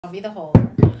I'll be the holder.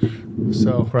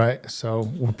 So, right. So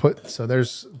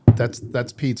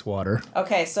that's Pete's water.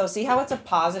 Okay, so see how it's a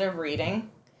positive reading?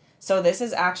 So this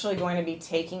is actually going to be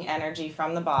taking energy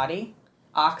from the body,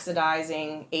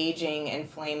 oxidizing, aging,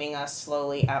 inflaming us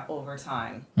slowly over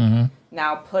time. Mm-hmm.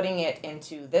 Now putting it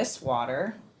into this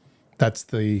water.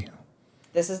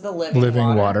 This is the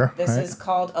living water. This right? is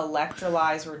called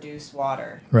electrolyzed reduced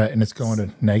water. Right, and it's going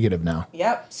to negative now.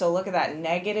 Yep. So look at that,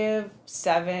 negative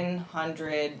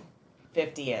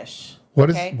 750-ish.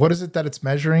 What is it that it's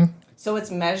measuring? So it's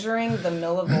measuring the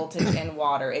millivoltage in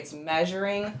water. It's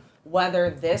measuring whether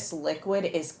this liquid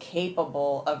is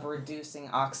capable of reducing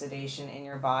oxidation in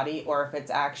your body or if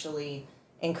it's actually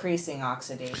increasing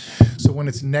oxidation. So when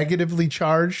it's negatively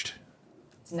charged?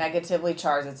 It's negatively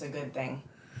charged. It's a good thing.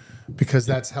 Because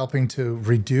that's helping to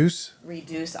reduce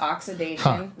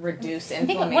oxidation, reduce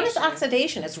inflammation. What is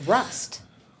oxidation? It's rust.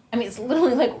 I mean, it's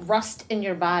literally like rust in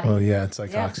your body. Oh yeah, it's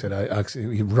like rust.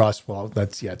 Well,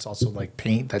 it's also like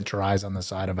paint that dries on the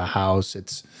side of a house.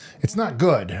 It's not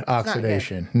good.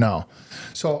 Oxidation. It's not good. No.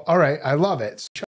 So all right, I love it.